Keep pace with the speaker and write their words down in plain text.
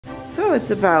So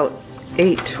it's about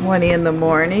 8:20 in the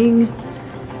morning,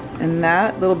 and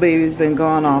that little baby's been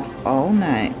gone off all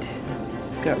night.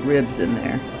 It's got ribs in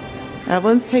there.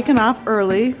 Evelyn's taken off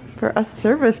early for a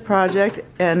service project,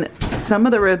 and some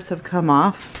of the ribs have come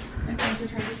off. I think you're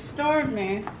trying to starve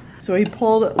me. So he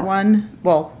pulled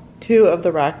two of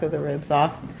the rack of the ribs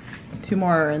off. 2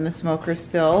 more are in the smoker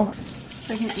still.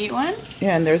 So I can eat one?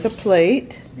 Yeah, and there's a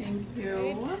plate. Thank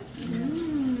you.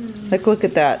 Like, look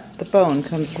at that. The bone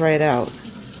comes right out.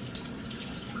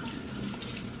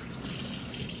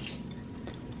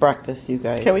 Breakfast, you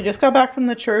guys. Okay, we just got back from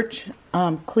the church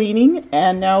cleaning,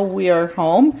 and now we are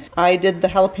home. I did the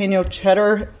jalapeno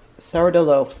cheddar sourdough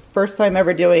loaf. First time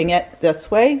ever doing it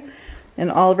this way. And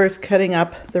Oliver's cutting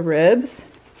up the ribs.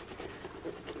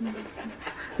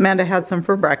 Amanda had some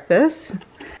for breakfast.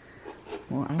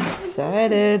 Well, I'm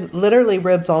excited. Literally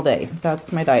ribs all day.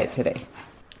 That's my diet today.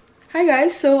 Hi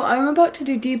guys, so I'm about to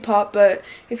do Depop, but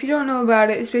if you don't know about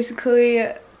it, it's basically,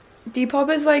 Depop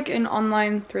is like an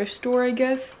online thrift store, I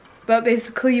guess. But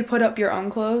basically you put up your own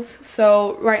clothes.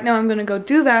 So right now I'm gonna go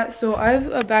do that. So I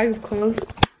have a bag of clothes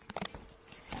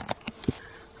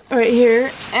right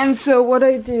here. And so what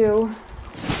I do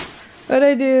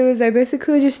is I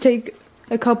basically just take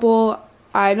a couple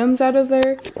items out of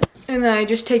there, and then I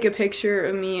just take a picture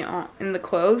of me in the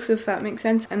clothes, if that makes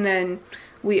sense, and then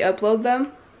we upload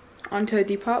them onto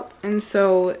Depop. And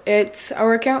so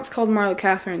our account's called Marla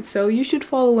Catherine, so you should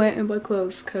follow it and buy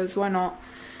clothes, because why not?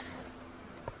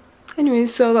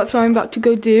 Anyways, so that's what I'm about to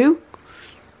go do.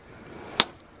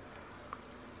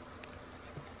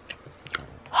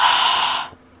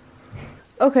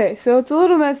 Okay, so it's a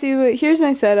little messy, but here's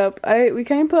my setup. We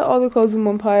kind of put all the clothes in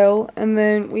one pile, and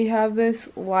then we have this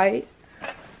light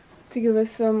to give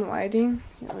us some lighting.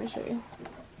 Here, let me show you.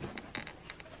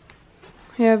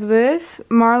 We have this.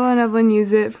 Marla and Evelyn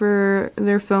use it for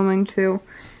their filming too.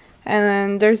 And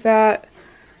then there's that.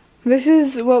 This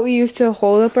is what we use to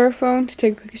hold up our phone to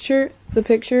take the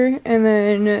picture. And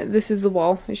then this is the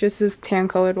wall. It's just this tan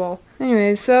colored wall.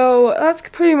 Anyway, so that's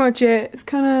pretty much it. It's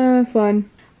kind of fun.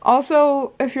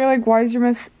 Also, if you're like, why is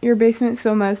your basement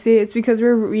so messy? It's because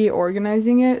we're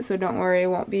reorganizing it, so don't worry, it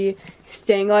won't be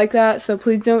staying like that. So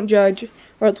please don't judge,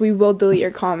 or else we will delete your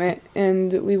comment,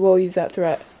 and we will use that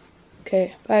threat.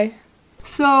 Okay, bye.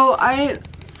 So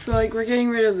like, we're getting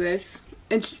rid of this.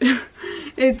 It's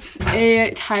it's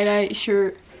a tie-dye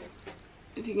shirt,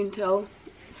 if you can tell.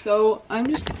 So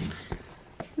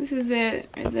this is it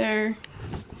right there.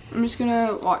 I'm just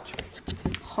gonna watch.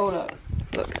 Hold up.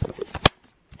 Look.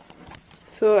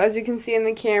 So as you can see in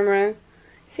the camera,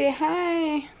 say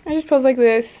hi. I just pose like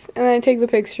this, and then I take the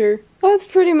picture. That's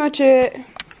pretty much it.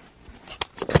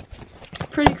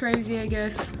 Pretty crazy, I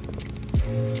guess.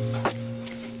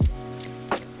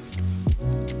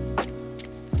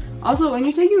 Also, when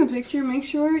you're taking the picture, make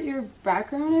sure your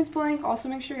background is blank. Also,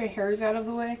 make sure your hair is out of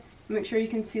the way. Make sure you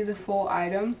can see the full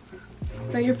item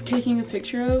that you're taking a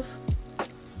picture of.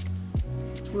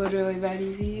 It's literally that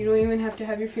easy. You don't even have to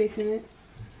have your face in it,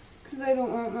 because I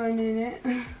don't want mine in it.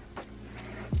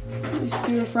 Just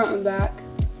do the front and back.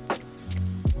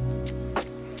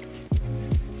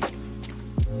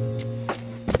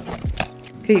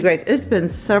 Okay, you guys, it's been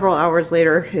several hours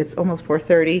later. It's almost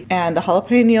 4:30, and the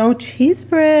jalapeno cheese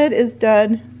bread is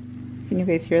done. Can you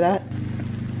guys hear that?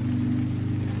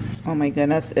 Oh my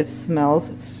goodness, it smells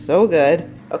so good.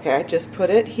 Okay, I just put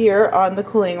it here on the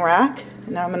cooling rack.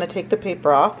 Now I'm gonna take the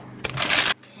paper off.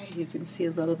 Okay, you can see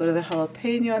a little bit of the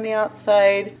jalapeno on the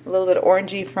outside, a little bit of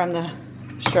orangey from the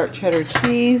sharp cheddar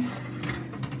cheese.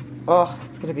 Oh,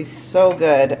 it's gonna be so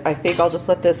good. I think I'll just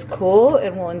let this cool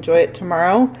and we'll enjoy it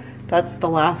tomorrow. That's the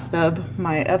last of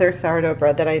my other sourdough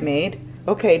bread that I made.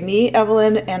 Okay, me,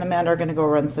 Evelyn, and Amanda are gonna go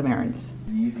run some errands.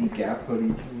 Easy Gap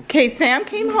hoodie. Okay, Sam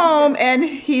came home and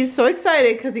he's so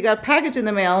excited because he got a package in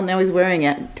the mail and now he's wearing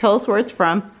it. Tell us where it's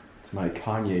from. It's my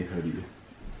Kanye hoodie.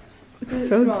 It's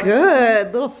so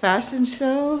good. Little fashion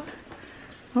show.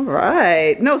 All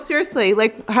right. No, seriously,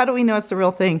 like, how do we know it's the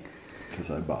real thing? Because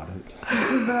I bought it.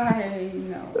 I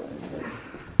know.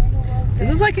 This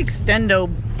is like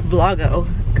extendo vlogo,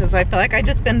 because I feel like I've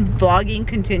just been vlogging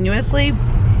continuously,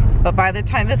 but by the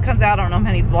time this comes out, I don't know how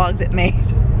many vlogs it made.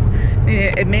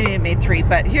 Maybe it made 3,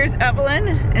 but here's Evelyn,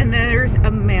 and there's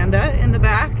Amanda in the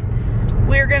back.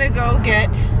 We're gonna go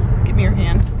get, give me your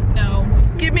hand. No.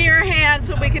 Give me your hand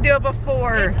so we could do it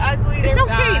before. It's ugly, It's okay,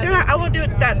 bad. They're not, I won't do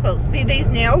it that close. See these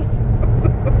nails?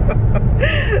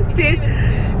 See?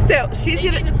 So she's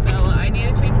gonna fill. I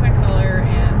need to change my color,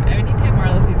 and I need to have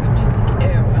Marla please. I'm just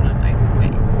ew on my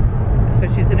face. So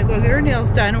she's gonna go get her nails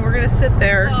done, and we're gonna sit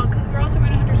there. Well, because we're also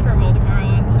going to Hunter's Farewell tomorrow,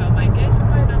 and so I'm like, I should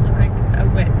probably not look like a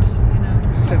witch, you know?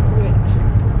 So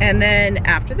And then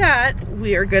after that,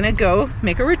 we are gonna go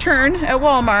make a return at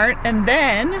Walmart, and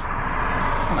then,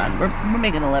 hold on, we're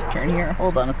making a left turn here.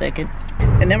 Hold on a second.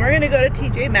 And then we're gonna go to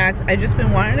TJ Maxx. I've just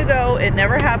been wanting to go, it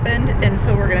never happened, and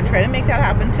so we're gonna try to make that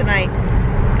happen tonight.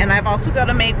 And I've also got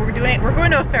to make, we're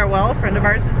going to a farewell. A friend of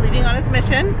ours is leaving on his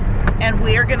mission, and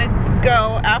we are gonna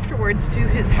go afterwards to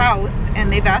his house,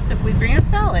 and they've asked if we bring a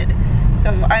salad.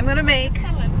 So I'm gonna make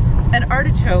an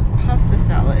artichoke pasta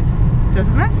salad.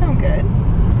 Doesn't that sound good?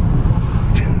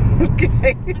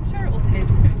 Okay. I'm sure it will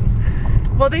taste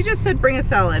good. Well, they just said bring a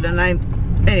salad, and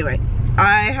anyway,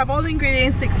 I have all the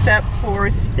ingredients except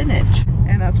for spinach,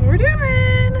 and that's what we're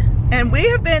doing. And we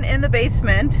have been in the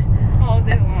basement All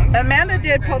day long. Amanda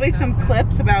did probably some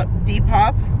clips about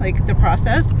Depop, like the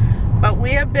process, but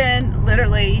we have been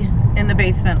literally in the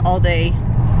basement all day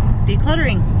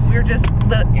decluttering. We're just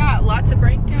Yeah, lots of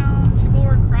breakdowns. People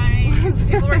were crying.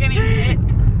 People were getting hit.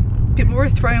 people were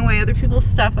throwing away other people's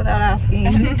stuff without asking.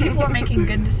 And people were making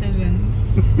good decisions.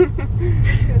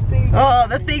 Good thing. Oh,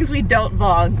 the things we don't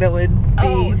vlog that would be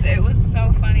Oh, it was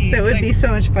so funny. that would be so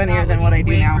much funnier than what I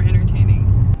do now. Way more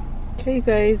entertaining. Okay, you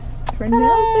guys, our nails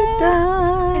are And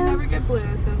done. never get blue,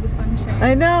 so it was a fun change.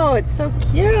 I know, it's so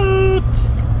cute.